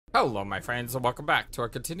Hello my friends and welcome back to our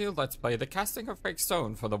continued Let's Play The Casting of Fake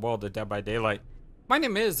Stone for the world of Dead by Daylight. My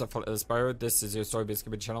name is FlightlessBird, this is your story-based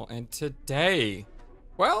gaming channel, and today,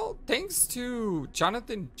 well, thanks to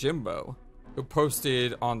Jonathan Jimbo, who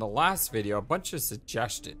posted on the last video a bunch of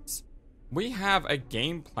suggestions, we have a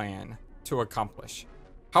game plan to accomplish.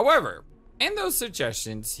 However, in those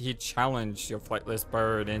suggestions, he challenged your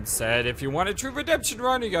FlightlessBird and said, if you want a true redemption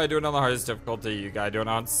run, you gotta do it on the hardest difficulty, you gotta do it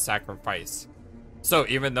on sacrifice. So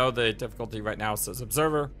even though the difficulty right now says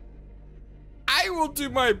Observer, I will do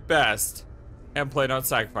my best and play it on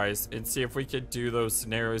Sacrifice and see if we can do those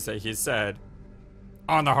scenarios that he said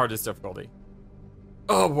on the hardest difficulty.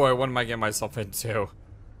 Oh boy, what am I getting myself into?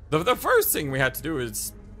 The first thing we had to do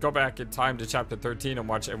is go back in time to chapter 13 and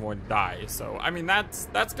watch everyone die. So, I mean, that's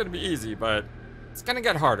gonna be easy, but it's gonna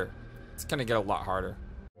get harder. It's gonna get a lot harder.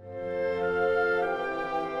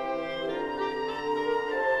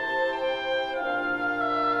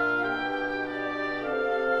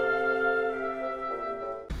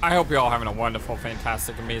 I hope you're all having a wonderful,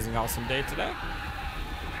 fantastic, amazing, awesome day today.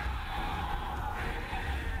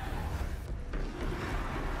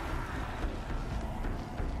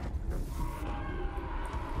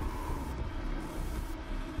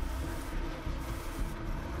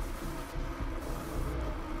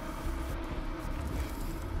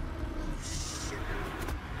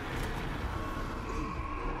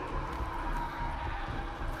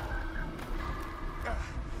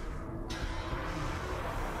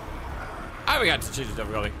 We got to choose the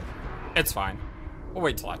difficulty. It's fine. We'll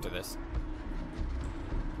wait till after this.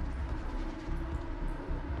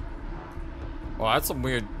 Well, that's some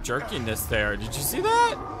weird jerkiness there. Did you see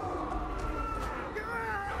that?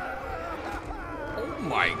 Oh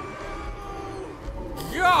my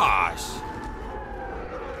gosh.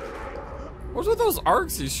 What's with those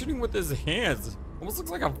arcs he's shooting with his hands? Almost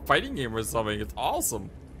looks like a fighting game or something. It's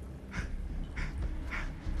awesome.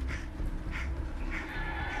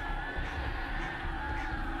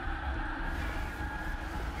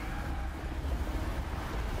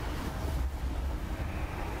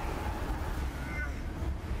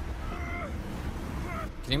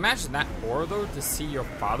 Can you imagine that horror though, to see your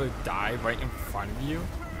father die right in front of you?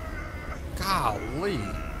 Golly.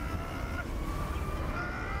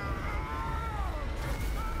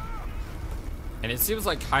 And it seems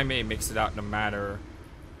like Jaime makes it out no matter.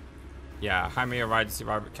 Yeah, Jaime arrived to see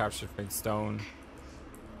Robert capture Fake Stone.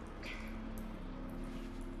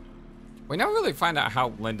 We never really find out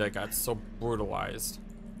how Linda got so brutalized.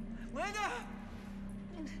 Linda!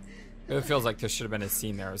 It feels like there should have been a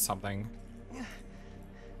scene there or something.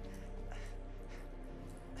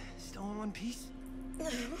 Still in one piece?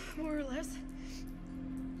 More or less.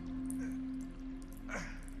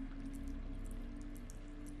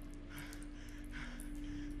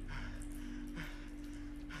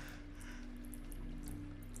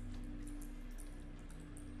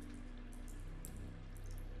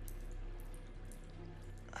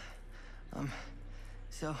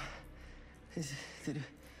 So, is it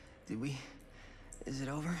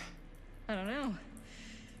over? I don't know.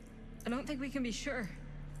 I don't think we can be sure.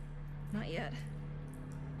 Not yet.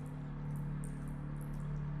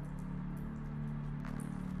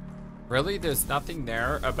 Really? There's nothing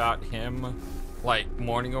there about him, like,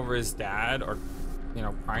 mourning over his dad or, you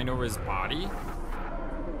know, crying over his body?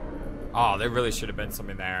 Oh, there really should have been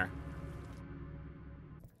something there.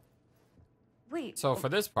 Wait. So for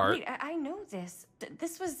this part... Wait, I know this.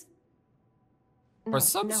 This was... For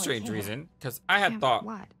some strange reason, because I had thought...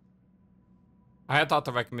 What? I had thought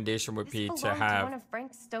the recommendation would be to have one of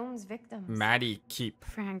Frank Stone's victims. Maddie keep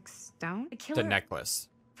Frank Stone? the necklace.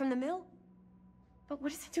 From the mill? But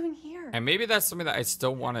what is it doing here? And maybe that's something that I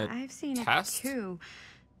still want to I've seen test. it too.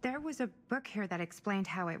 There was a book here that explained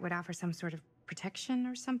how it would offer some sort of protection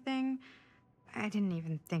or something. I didn't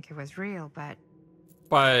even think it was real, but...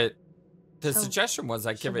 But the So, suggestion was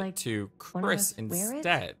I give it like, to one of Chris us wear it?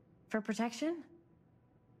 instead. For protection?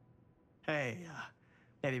 Hey,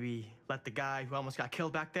 maybe we let the guy who almost got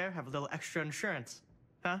killed back there have a little extra insurance,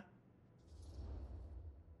 huh?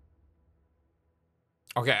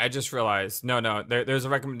 Okay, I just realized. No, there's a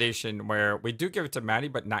recommendation where we do give it to Maddie,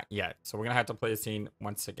 but not yet. So we're going to have to play the scene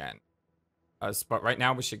once again. But right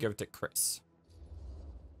now, we should give it to Chris.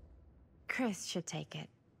 Chris should take it.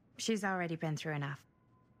 She's already been through enough.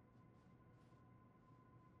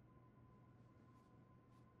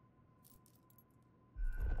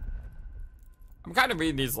 I'm kind of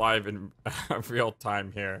reading these live in real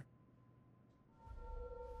time here.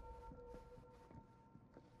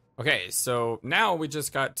 Okay, so now we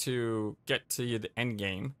just got to get to the end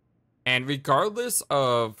game. And regardless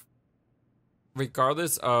of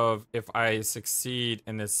regardless of if I succeed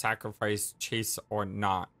in this sacrifice chase or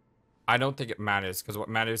not, I don't think it matters, because what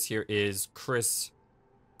matters here is Chris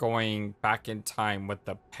going back in time with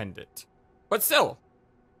the pendant. But still,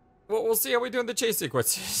 we'll see how we do in the chase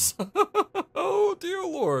sequences. Oh, dear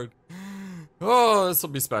Lord. Oh, this will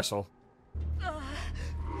be special.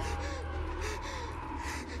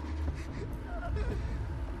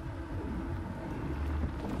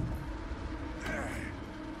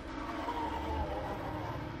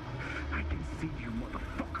 I can see you,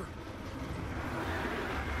 motherfucker.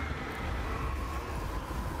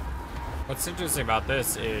 What's interesting about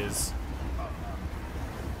this is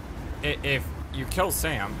if you kill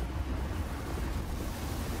Sam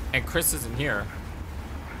and Chris isn't here,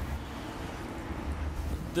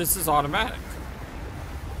 this is automatic.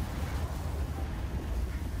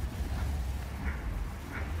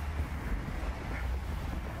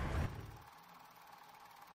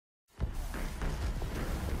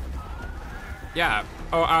 Yeah.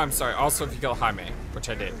 Oh, I'm sorry. Also, if you kill Jaime, which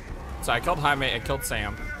I did. So I killed Jaime, I killed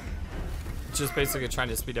Sam. Just basically trying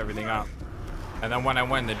to speed everything up. And then when I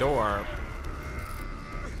went in the door,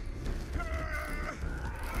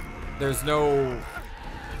 there's no...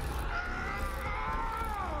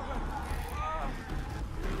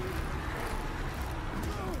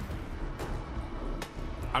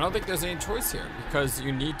 I don't think there's any choice here, because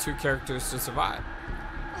you need two characters to survive.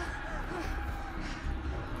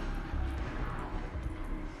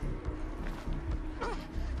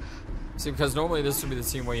 See, because normally this would be the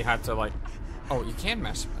scene where you have to, like... Oh, you can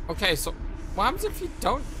mesh. Okay, so what happens if you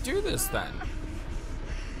don't do this then?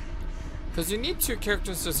 Because you need two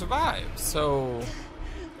characters to survive, so...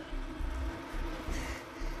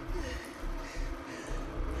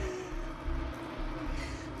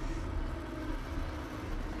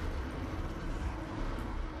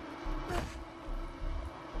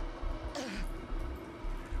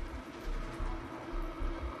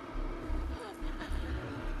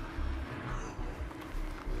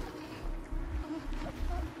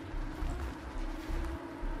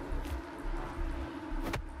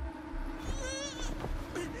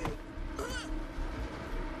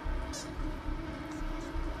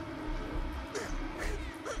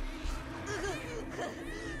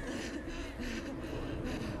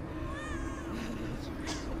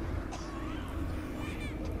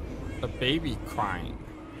 The baby crying.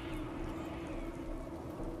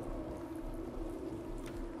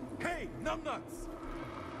 Hey, numbnuts!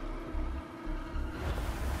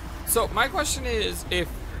 So my question is, if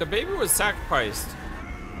the baby was sacrificed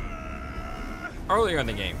earlier in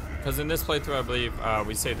the game, because in this playthrough I believe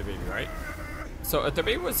we saved the baby, right? So if the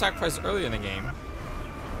baby was sacrificed earlier in the game,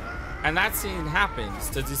 and that scene happens,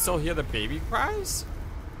 does he still hear the baby cries?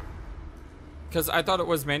 Because I thought it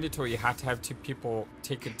was mandatory you had to have two people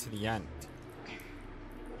take it to the end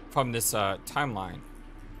from this timeline.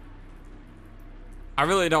 I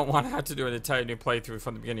really don't want to have to do an entire new playthrough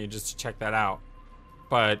from the beginning just to check that out.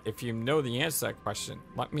 But if you know the answer to that question,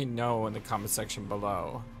 let me know in the comment section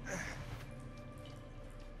below.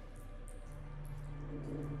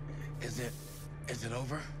 Is it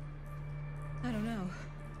over? I don't know.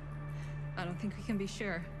 I don't think we can be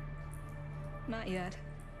sure. Not yet.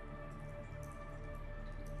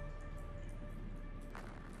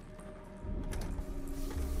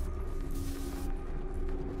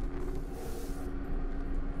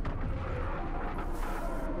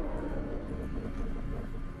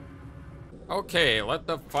 Okay, let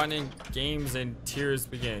the fun and games and tears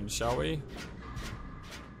begin, shall we?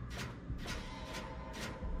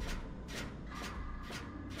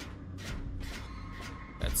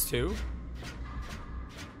 That's 2.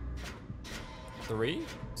 3.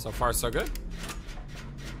 So far, so good.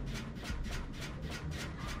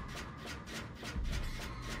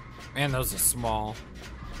 Man, those are small.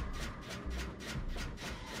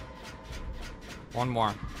 1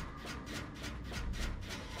 more.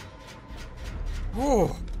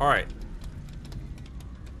 Whew. All right.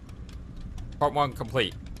 Part 1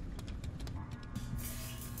 complete.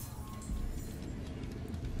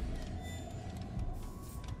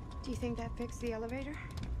 Do you think that fixed the elevator?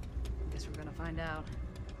 Guess we're gonna find out.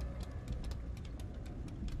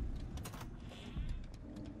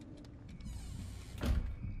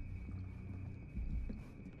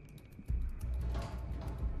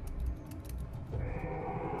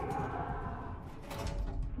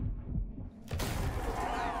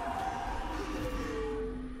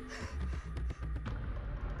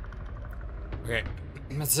 Okay,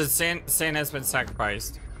 so San has been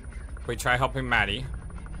sacrificed. We try helping Maddie.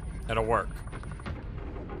 It'll work.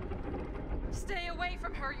 Stay away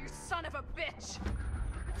from her, you son of a bitch!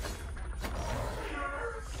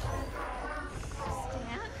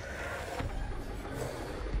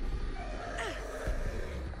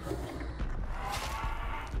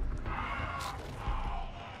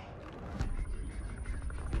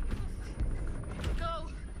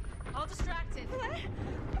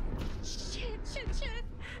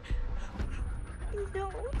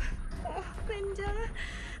 no. Oh, Linda.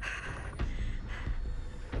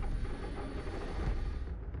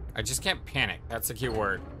 I just can't panic. That's the key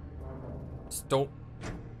word. Just don't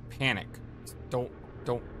panic. Just don't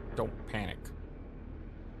panic.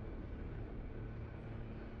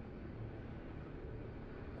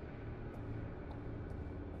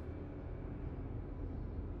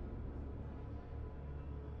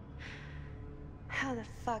 How the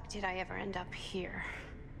fuck did I ever end up here?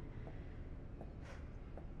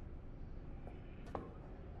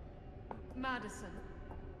 Madison,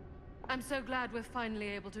 I'm so glad we're finally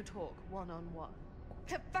able to talk one-on-one.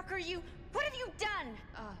 The fuck are you? What have you done?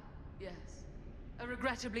 Ah, yes. A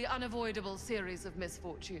regrettably unavoidable series of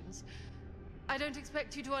misfortunes. I don't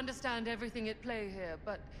expect you to understand everything at play here,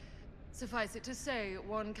 but suffice it to say,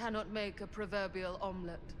 one cannot make a proverbial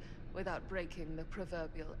omelet without breaking the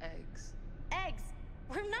proverbial eggs. Eggs?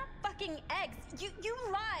 We're not fucking eggs. You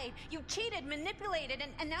lied. You cheated, manipulated,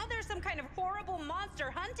 and now there's some kind of horrible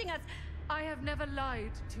monster hunting us. I have never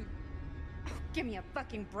lied to you. Oh, give me a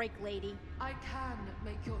fucking break, lady. I can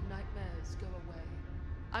make your nightmares go away.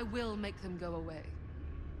 I will make them go away.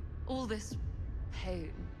 All this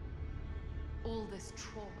pain, all this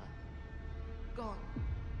trauma, gone.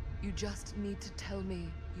 You just need to tell me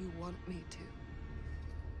you want me to.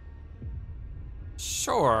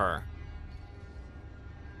 Sure.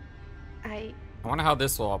 I wonder how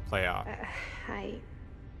this will all play out. I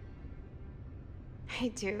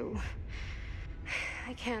do.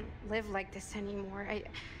 I can't live like this anymore. I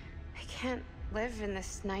can't live in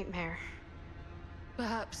this nightmare.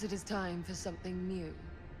 Perhaps it is time for something new.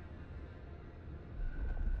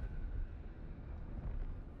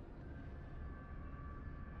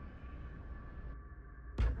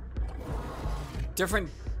 Different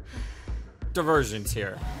diversions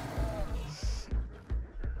here.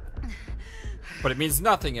 But it means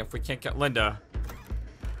nothing if we can't get Linda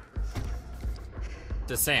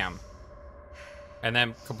to Sam. And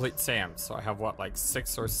then complete Sam. So I have what, like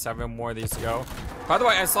 6 or 7 more of these to go. By the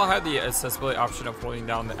way, I still have the accessibility option of holding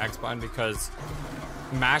down the X button because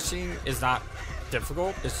mashing is not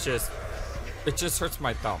difficult. It's just, it just hurts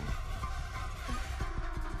my thumb.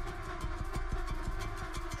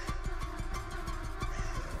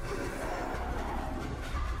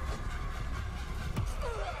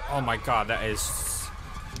 Oh my god, that is...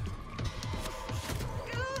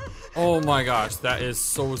 Oh my gosh, that is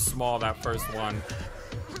so small, that first one.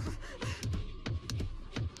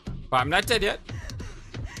 But I'm not dead yet.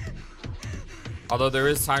 Although there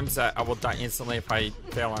is times that I will die instantly if I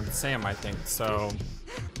fail on Sam, I think, so...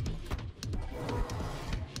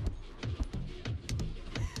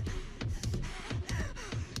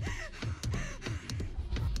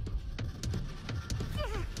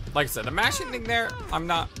 Like I said, the mashing thing there, I'm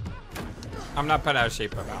not bent out of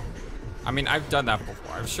shape about. I mean, I've done that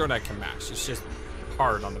before. I'm sure that I can mash. It's just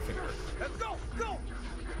hard on the finger. Let's go, go.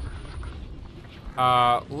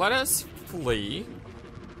 Let us flee.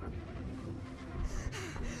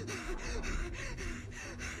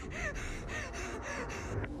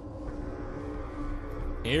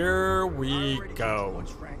 Here we go.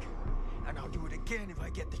 Once, Frank, and I'll do it again if I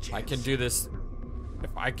get the chance. I can do this.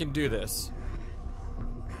 If I can do this,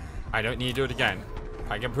 I don't need to do it again.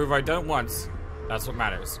 If I can prove I've done it once, that's what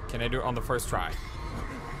matters. Can I do it on the first try?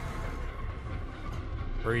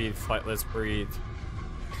 Breathe, Flightless, breathe.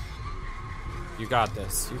 You got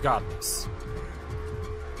this. You got this.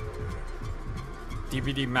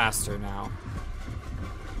 DVD master now.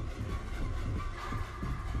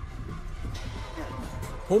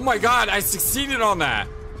 Oh my god, I succeeded on that!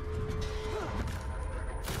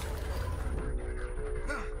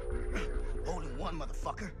 Only one,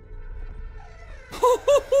 motherfucker.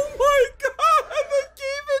 Oh my god, they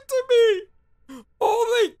gave it to me!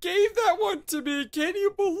 Oh, they gave that one to me! Can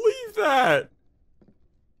you believe that?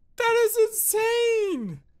 That is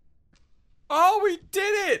insane! Oh, we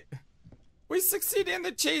did it! We succeeded in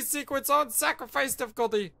the chase sequence on sacrifice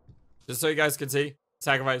difficulty. Just so you guys can see.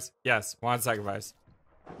 Sacrifice. Yes, one sacrifice.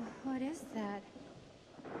 What is that?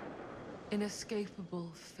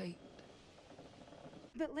 Inescapable fate.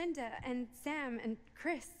 But Linda and Sam and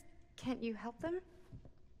Chris, can't you help them?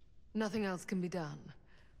 Nothing else can be done.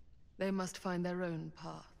 They must find their own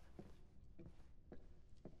path.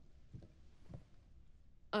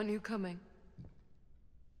 Aren't you coming?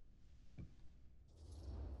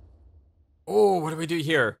 Oh, what do we do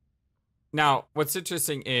here? Now, what's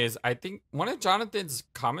interesting is, I think one of Jonathan's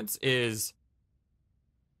comments is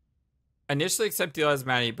initially accept deal as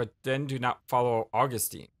Maddie, but then do not follow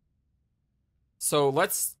Augustine. So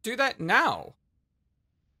let's do that now.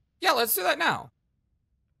 Yeah, let's do that now.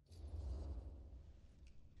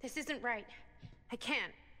 This isn't right. I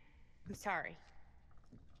can't. I'm sorry.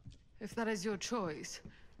 If that is your choice,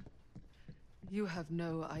 you have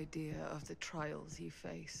no idea of the trials you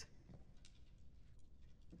face.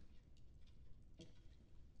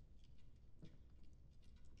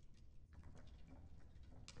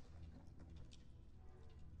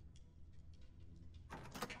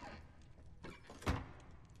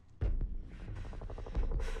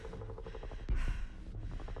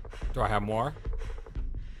 Do I have more?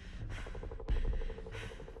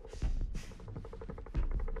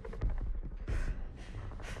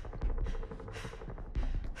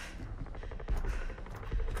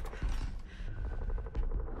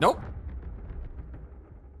 Nope.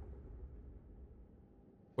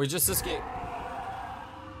 We just escaped.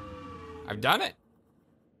 I've done it.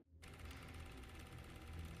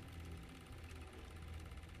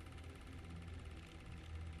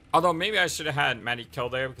 Although maybe I should have had Maddie kill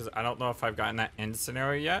there because I don't know if I've gotten that end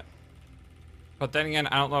scenario yet. But then again,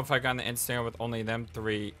 I don't know if I've gotten the end scenario with only them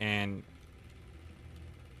three and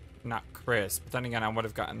not Chris. But then again, I would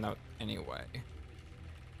have gotten that anyway.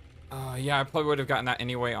 Yeah, I probably would have gotten that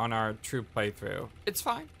anyway on our true playthrough. It's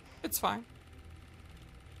fine. It's fine.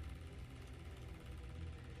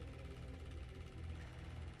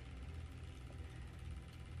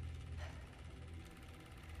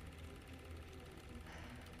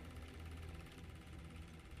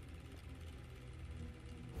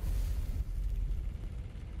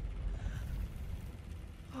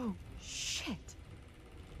 Oh, shit.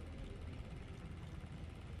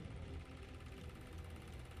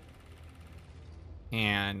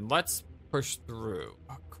 And let's push through,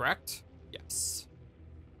 correct? Yes.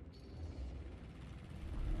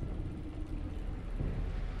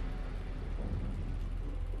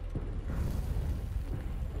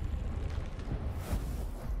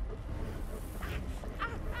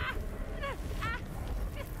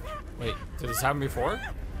 Wait, did this happen before?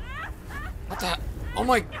 What the? Oh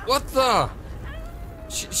my, what the?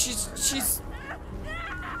 She's.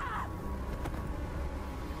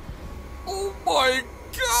 Oh my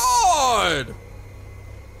god!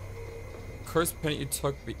 Cursed pendant you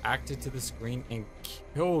took reacted to the screen and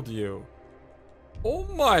killed you. Oh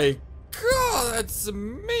my god, that's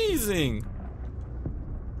amazing!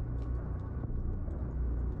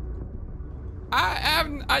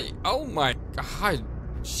 Oh my god,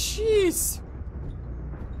 jeez.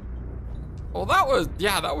 Well, that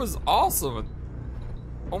was awesome.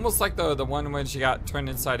 Almost like the one when she got turned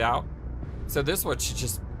inside out. So this one, she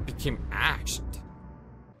just became ashed.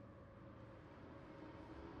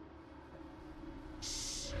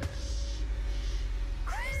 Chris,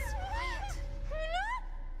 quiet.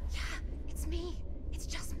 Yeah, it's me. It's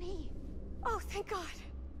just me. Oh, thank God.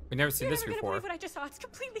 We've never seen You're this never before. gonna believe what I just saw. It's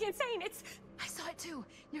completely insane. I saw it too.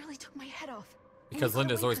 Nearly took my head off. Because And I got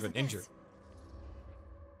Linda's away always 'cause been of this.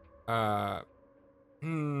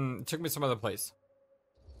 injured. Took me some other place.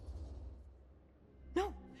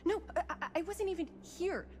 No, I wasn't even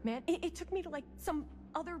here, man. It took me to like some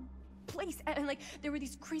other place, and like there were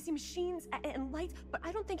these crazy machines and lights, but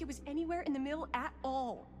I don't think it was anywhere in the middle at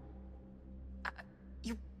all.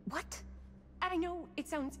 You what? I know it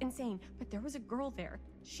sounds insane, but there was a girl there.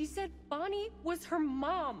 She said Bonnie was her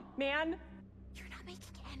mom, man. You're not making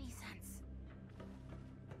any sense.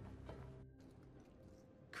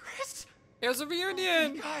 Chris! It was a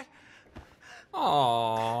reunion. God,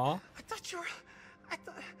 Aww. I thought you were.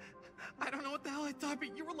 I don't know what the hell I thought,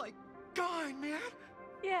 but you were like gone, man.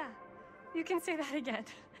 Yeah, you can say that again.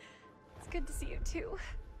 It's good to see you too.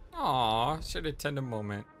 Aw, should attend a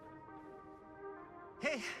moment.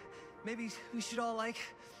 Hey, maybe we should all like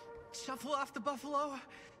shuffle off the buffalo.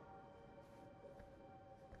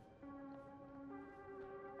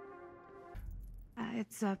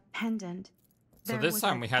 It's a pendant. So There this was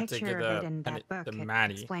time a we had to picture get of it in that book. the It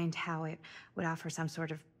Maddie. explained how it would offer some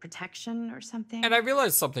sort of protection or something. And I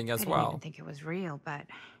realized something as I didn't well. even think it was real, but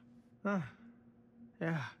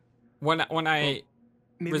Yeah. When I Maybe I should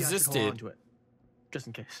hold resisted on to it, just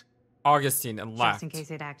in case. Augustine and left. just in case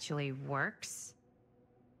it actually works.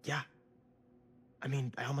 Yeah. I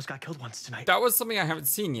mean, I almost got killed once tonight. That was something I haven't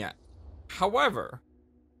seen yet. However,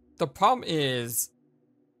 the problem is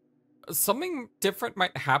something different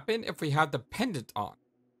might happen if we have the pendant on.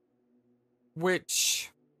 Which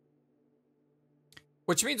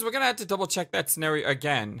means we're going to have to double check that scenario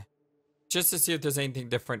again just to see if there's anything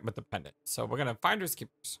different with the pendant. So we're going to Finders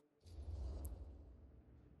Keepers.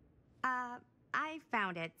 I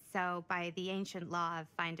found it, so by the ancient law of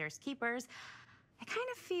finders keepers, I kind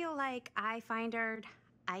of feel like I findered,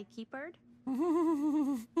 I keepered.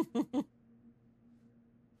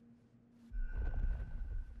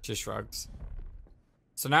 She shrugs.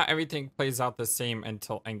 So now everything plays out the same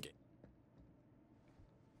until endgame.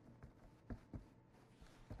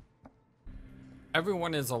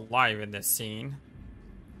 Everyone is alive in this scene.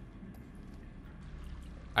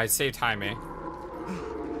 I saved Jaime.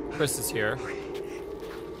 Chris is here.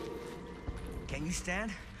 Can you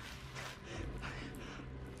stand?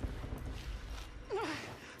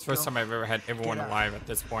 It's the first time I've ever had everyone alive at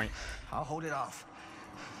this point. I'll hold it off.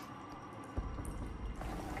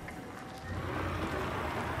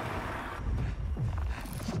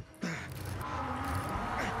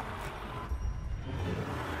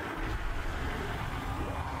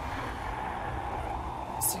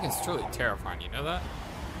 This thing is truly terrifying, you know that?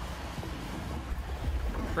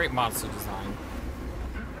 Great monster design.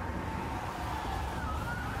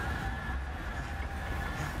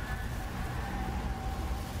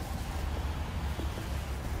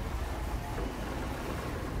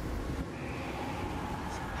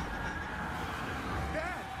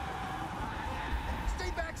 Dad!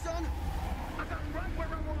 Stay back, son! I got him right where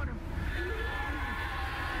I want him.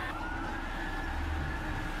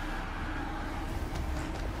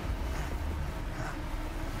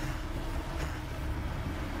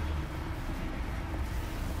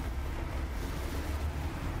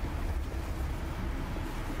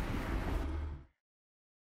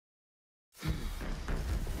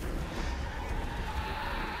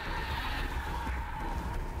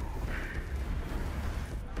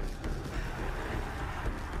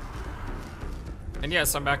 And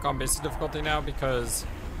yes, I'm back on basic difficulty now because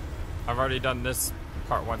I've already done this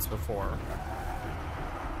part once before.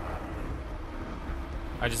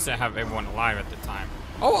 I just didn't have everyone alive at the time.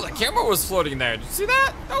 Oh, the camera was floating there. Did you see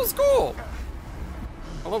that? That was cool.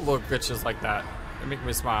 I love little glitches like that. They make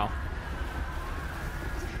me smile.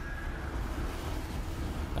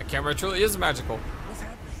 That camera truly is magical. What's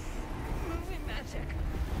happening? Moving magic.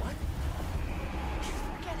 What?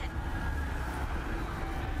 Forget it.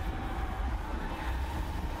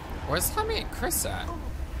 Where's Tommy and Chris at?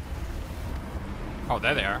 Oh,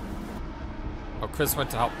 there they are. Oh, Chris went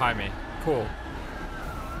to help Jaime. Cool.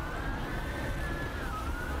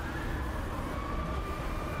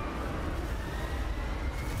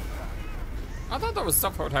 I thought there was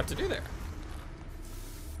stuff I would have to do there.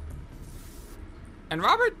 And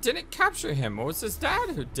Robert didn't capture him. It was his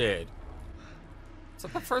dad who did. Is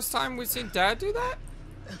that the first time we've seen Dad do that?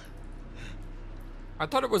 I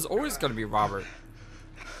thought it was always going to be Robert.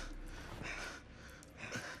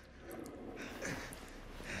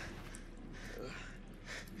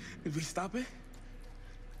 Did we stop it?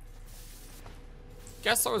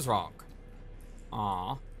 Guess I was wrong.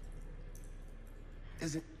 Aw.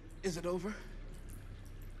 Is it over?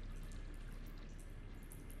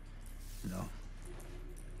 No.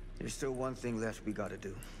 There's still one thing left we gotta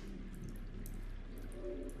do.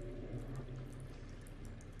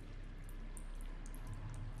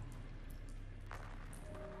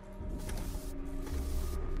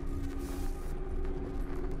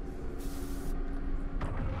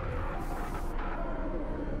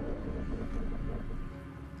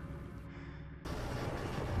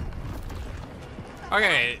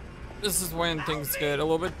 Okay, this is when things get a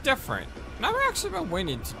little bit different. And I've actually been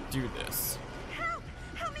waiting to do this. Help!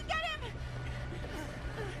 Help me get him!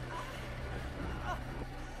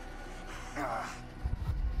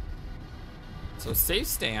 So save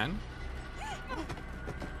Stan.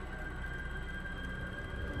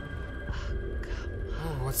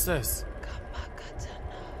 Oh, what's this?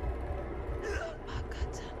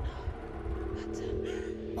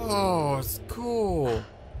 Oh, it's cool.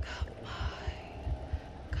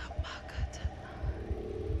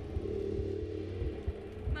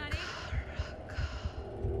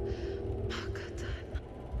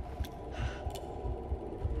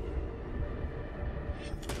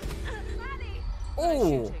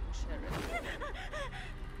 Oh!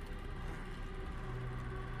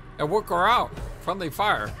 And work her out. Friendly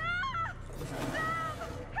fire.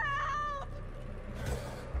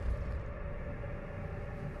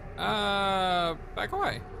 Back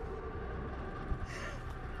away.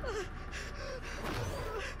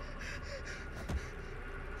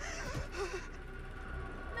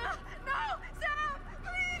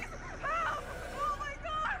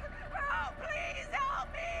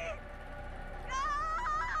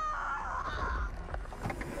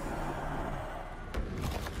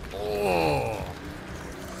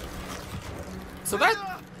 So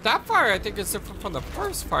that fire, I think, is different from the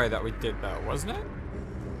first fire that we did, though, wasn't it?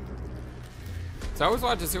 So I always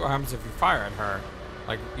wanted to see what happens if you fire at her.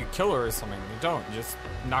 Like, you kill her or something. You don't. You just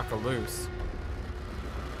knock her loose.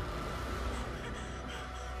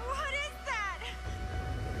 What is that?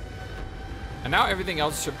 And now everything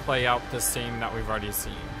else should play out the same that we've already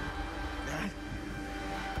seen. That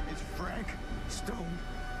is Frank Stone.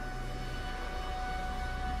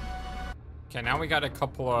 Okay, now we got a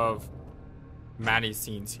couple of Maddie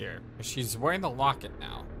scenes here. She's wearing the locket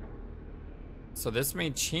now. So this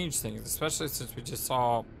may change things, especially since we just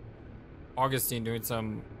saw Augustine doing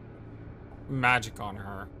some magic on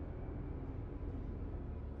her.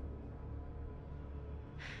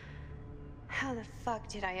 How the fuck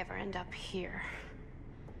did I ever end up here?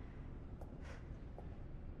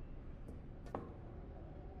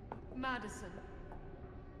 Madison,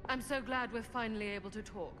 I'm so glad we're finally able to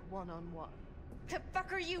talk one-on-one. The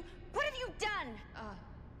fuck are you? What have you done? Ah,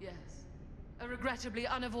 yes. A regrettably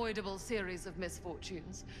unavoidable series of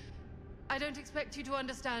misfortunes. I don't expect you to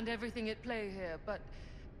understand everything at play here, but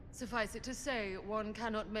suffice it to say, one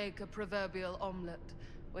cannot make a proverbial omelet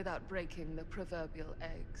without breaking the proverbial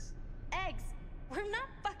eggs. Eggs? We're not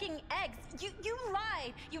fucking eggs. You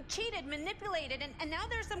lied. You cheated, manipulated, and now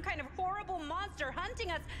there's some kind of horrible monster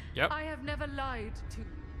hunting us. Yep. I have never lied to you.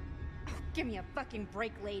 Oh, give me a fucking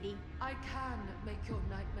break, lady. I can make your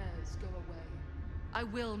nightmares go away. I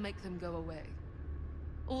will make them go away.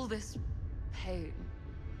 All this pain,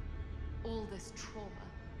 all this trauma,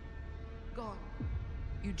 gone.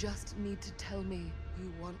 You just need to tell me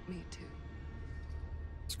you want me to.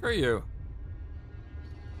 Screw you.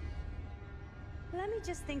 Let me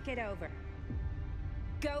just think it over.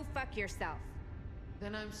 Go fuck yourself.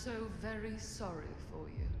 Then I'm so very sorry for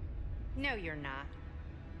you. No, you're not.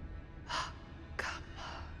 Come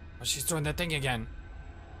on. Oh, she's doing that thing again.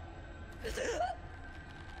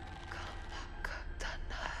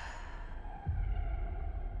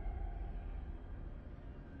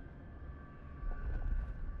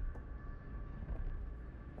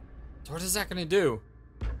 So what is that gonna do?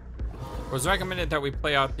 It was recommended that we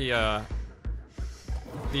play out the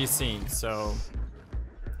these scenes, so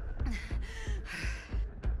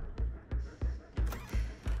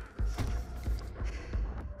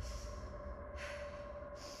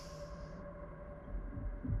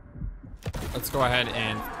let's go ahead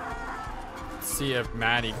and see if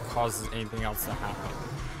Maddie causes anything else to happen.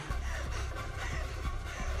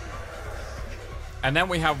 And then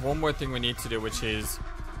we have one more thing we need to do, which is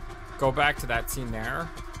go back to that scene there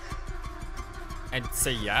and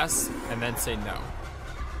say yes, and then say no.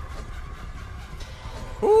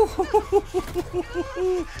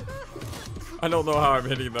 I don't know how I'm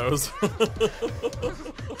hitting those.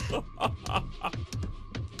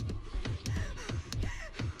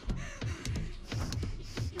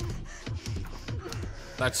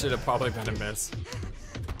 That should have probably been a miss.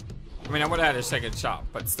 I mean, I would have had a second shot,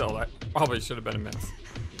 but still, that probably should have been a miss.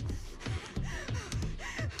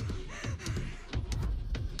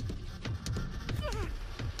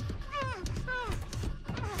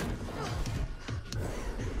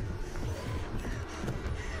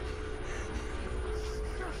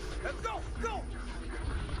 Let's go! Go!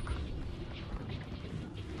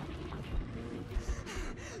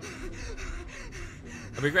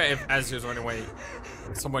 It'd be great if, as she was running away,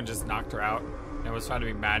 someone just knocked her out and it was trying to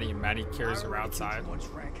be Maddie, and Maddie carries her outside. Once,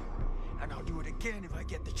 Frank, and I'll do it again if I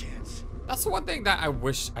get the chance. That's the one thing that I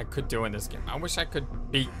wish I could do in this game. I wish I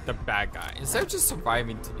could beat the bad guy instead of just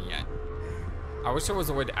surviving to the end. I wish there was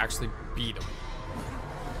a way to actually beat him.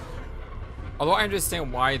 Although I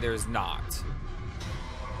understand why there's not.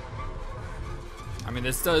 I mean,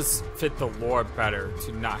 this does fit the lore better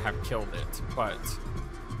to not have killed it, but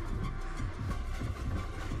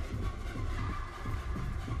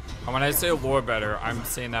and when I say lore better, I'm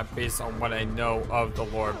saying that based on what I know of the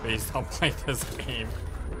lore based on playing this game.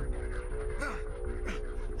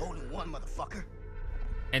 Holding one, motherfucker.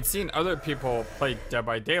 And seeing other people play Dead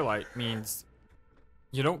by Daylight means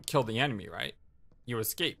you don't kill the enemy, right? You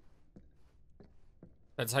escape.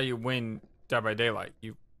 That's how you win Dead by Daylight.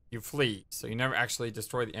 You flee, so you never actually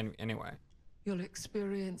destroy the enemy anyway. You'll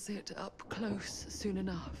experience it up close soon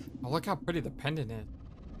enough. Oh, look how pretty the pendant is.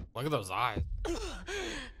 Look at those eyes.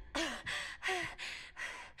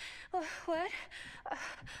 What?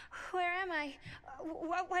 Where am I?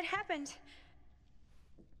 What happened?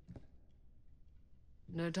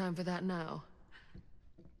 No time for that now.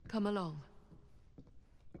 Come along.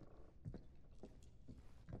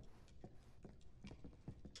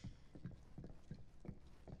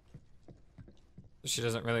 She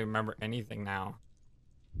doesn't really remember anything now.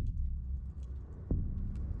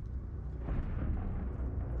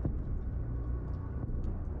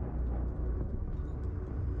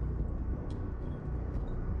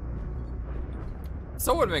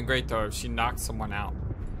 Still would have been great though if she knocked someone out.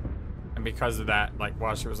 And because of that, like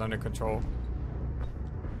while she was under control.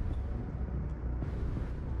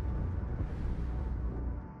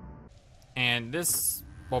 And this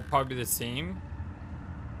will probably be the same.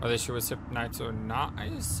 Whether she was hypnotized or not, I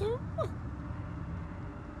assume.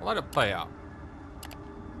 I'll let it play out.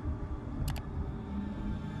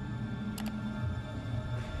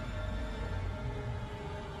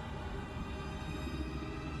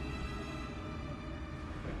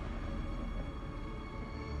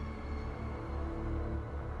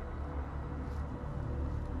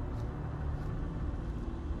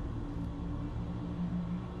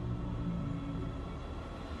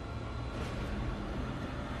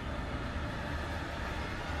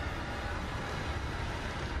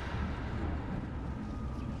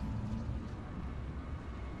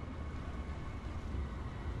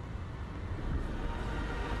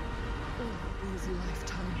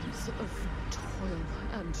 Lifetimes of toil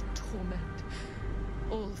and torment,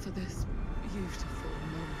 all for this beautiful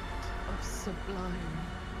moment of sublime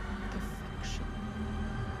perfection.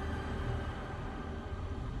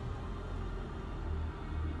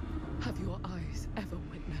 Have your eyes ever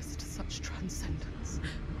witnessed such transcendence?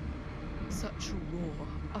 Such raw,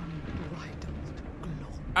 unbridled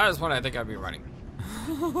glory? That is what I think I'd be running.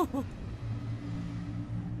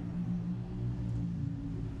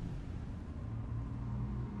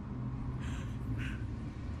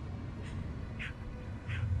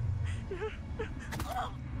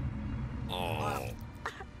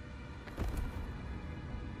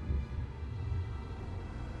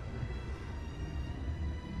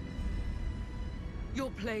 Your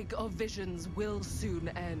plague of visions will soon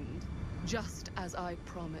end, just as I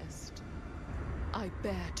promised. I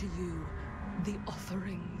bear to you the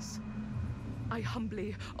offerings. I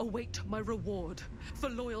humbly await my reward for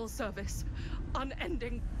loyal service,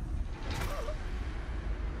 unending.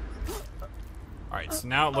 Alright, so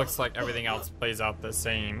now it looks like everything else plays out the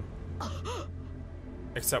same.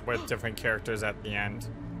 Except with different characters at the end.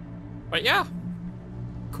 But yeah.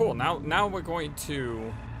 Cool, now we're going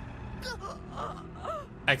to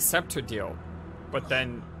accept her deal, but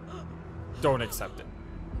then don't accept it.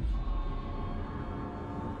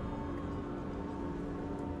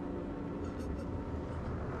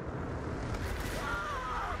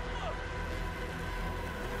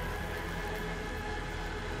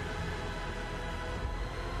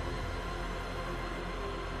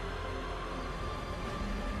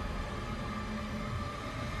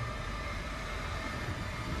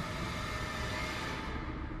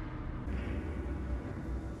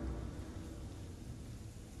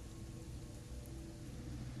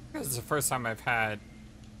 This is the first time I've had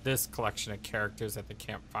this collection of characters at the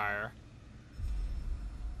campfire.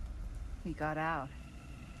 We got out.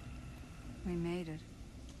 We made it.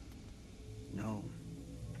 No,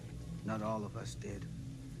 not all of us did.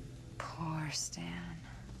 Poor Stan.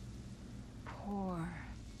 Poor.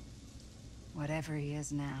 Whatever he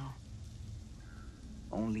is now.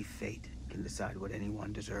 Only fate can decide what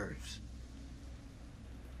anyone deserves.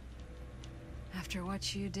 After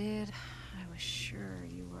what you did, I was sure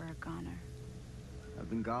you were a goner. I've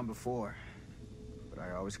been gone before, but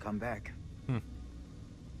I always come back.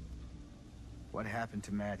 What happened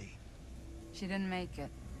to Maddie? She didn't make it.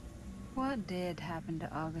 What did happen to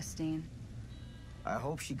Augustine? I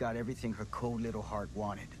hope she got everything her cold little heart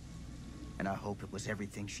wanted. And I hope it was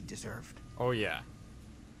everything she deserved. Oh yeah.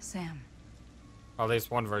 Sam. At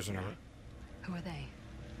least one version of it. Who are they?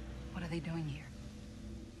 What are they doing here?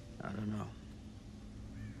 I don't know.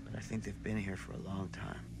 But I think they've been here for a long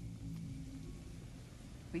time.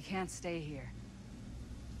 We can't stay here.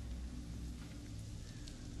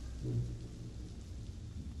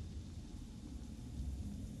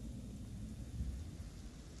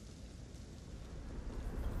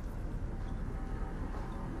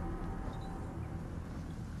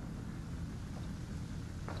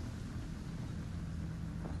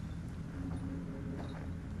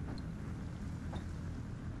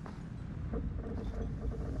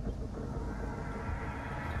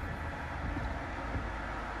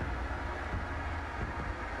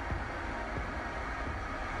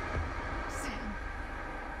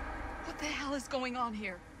 What the hell is going on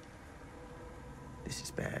here? This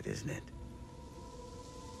is bad, isn't it?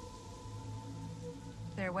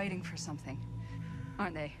 They're waiting for something,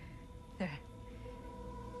 aren't they? They're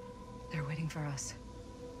waiting for us.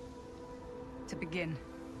 To begin.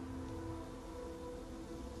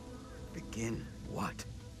 Begin what?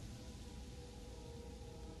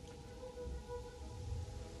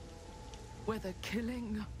 Whether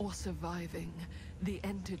killing or surviving, the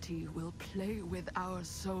entity will play with our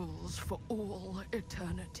souls for all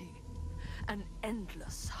eternity. An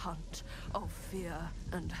endless hunt of fear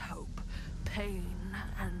and hope, pain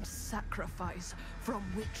and sacrifice, from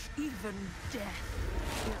which even death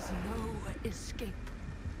is no escape.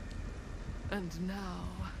 And now,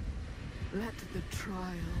 let the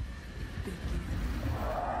trial begin.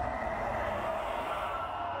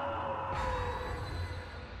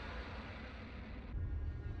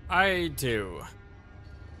 I do.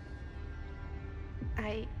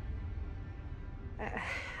 I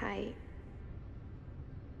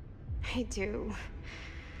do.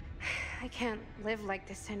 I can't live like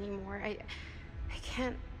this anymore. I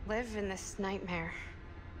can't live in this nightmare.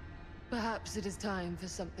 Perhaps it is time for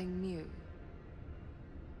something new.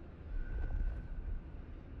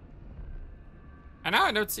 And now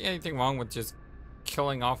I don't see anything wrong with just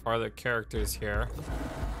killing off our other characters here,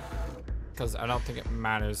 because I don't think it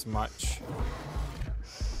matters much.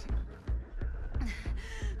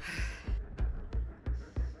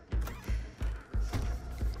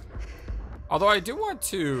 Although I do want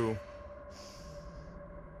to...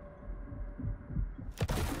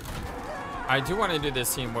 I do want to do this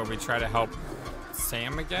scene where we try to help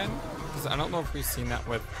Sam again, because I don't know if we've seen that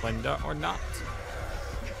with Linda or not.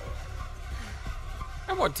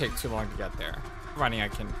 It won't take too long to get there, providing I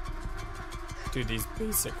can do these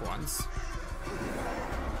basic ones.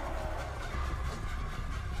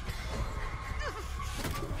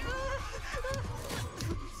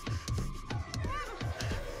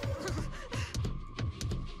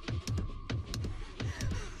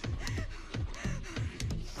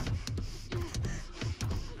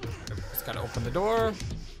 Just gotta open the door.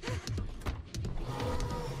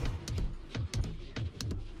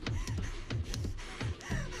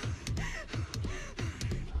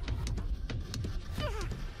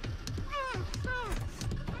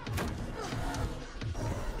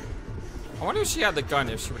 I wonder if she had the gun,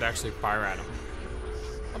 if she would actually fire at him.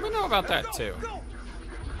 Let me know about that too.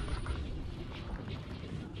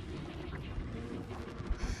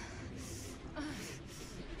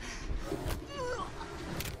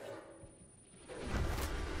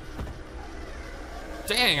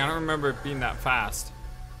 Dang, I don't remember it being that fast.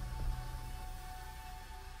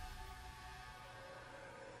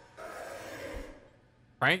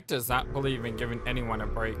 Frank does not believe in giving anyone a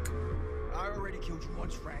break. I already killed you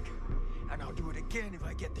once, Frank. And I'll do it again if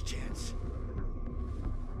I get the chance.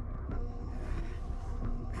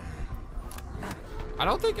 I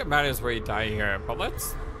don't think it matters where you die here, but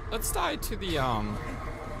let's die to the I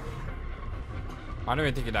don't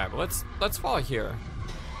even think you die, but let's fall here.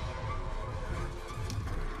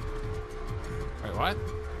 Wait, what?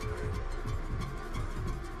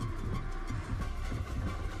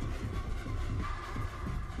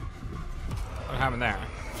 What happened there?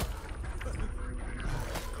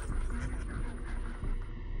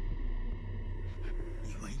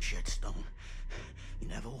 You ain't shit, Stone. You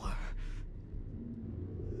never were.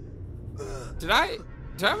 Do I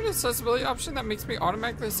have an accessibility option that makes me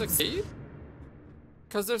automatically succeed?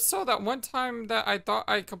 Because if so, that one time that I thought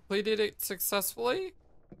I completed it successfully,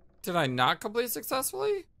 did I not complete it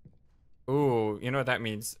successfully? Ooh, you know what that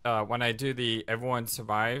means. When I do the everyone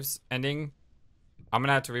survives ending, I'm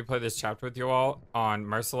gonna have to replay this chapter with you all on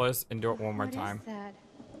Merciless and do it one more time. What is that?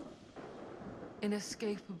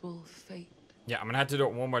 Inescapable fate. Yeah, I'm gonna have to do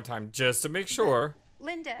it one more time just to make sure.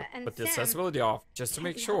 Linda and Put the Sam. accessibility off just to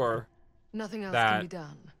make sure Nothing else that can be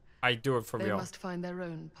done. I do it for They real. must find their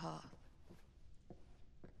own path.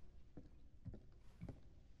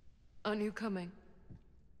 Aren't you coming?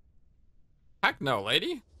 Heck no,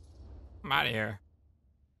 lady. I'm out of here.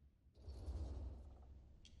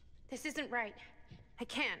 This isn't right. I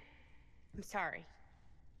can't. I'm sorry.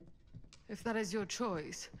 If that is your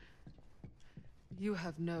choice, you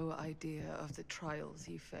have no idea of the trials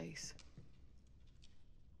you face.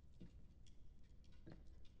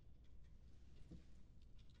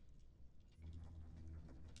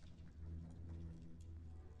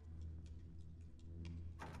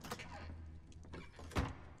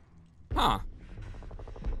 Huh.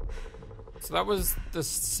 So that was the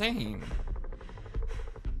same.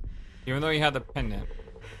 Even though he had the pendant.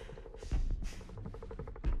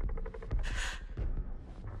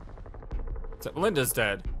 Except Linda's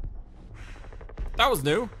dead. That was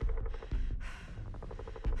new.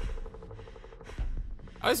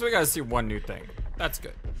 At least we gotta see one new thing. That's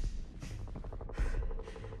good.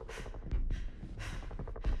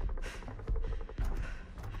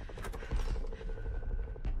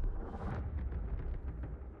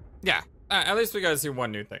 Yeah, at least we gotta see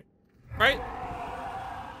one new thing. Right?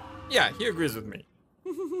 Yeah, he agrees with me.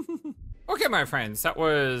 Okay, my friends, that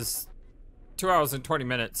was 2 hours and 20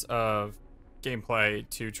 minutes of gameplay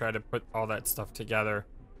to try to put all that stuff together.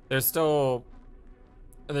 There's still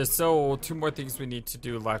 2 more things we need to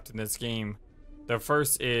do left in this game. The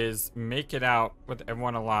first is make it out with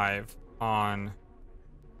everyone alive on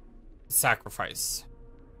Sacrifice.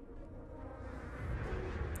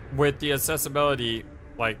 with the accessibility,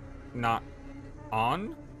 like, not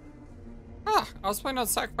on. Ah, I was playing on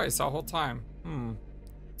Sacrifice the whole time.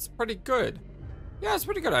 It's pretty good. Yeah, it's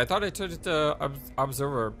pretty good. I thought I turned it to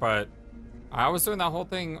Observer, but I was doing that whole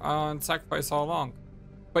thing on Sacrifice all along.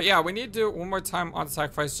 But yeah, we need to do it one more time on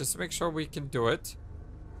Sacrifice just to make sure we can do it.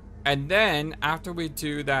 And then, after we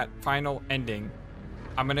do that final ending,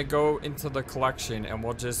 I'm gonna go into the collection and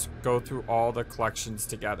we'll just go through all the collections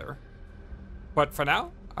together. But for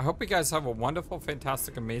now, I hope you guys have a wonderful,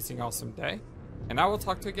 fantastic, amazing, awesome day. And I will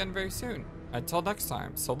talk to you again very soon. Until next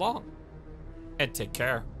time, so long. And take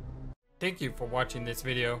care. Thank you for watching this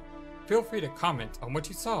video. Feel free to comment on what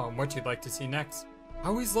you saw and what you'd like to see next. I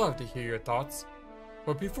always love to hear your thoughts.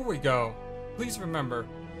 But before we go, please remember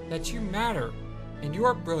that you matter, and you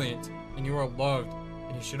are brilliant, and you are loved,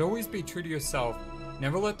 and you should always be true to yourself.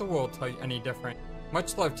 Never let the world tell you any different.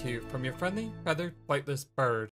 Much love to you from your friendly, feathered, flightless bird.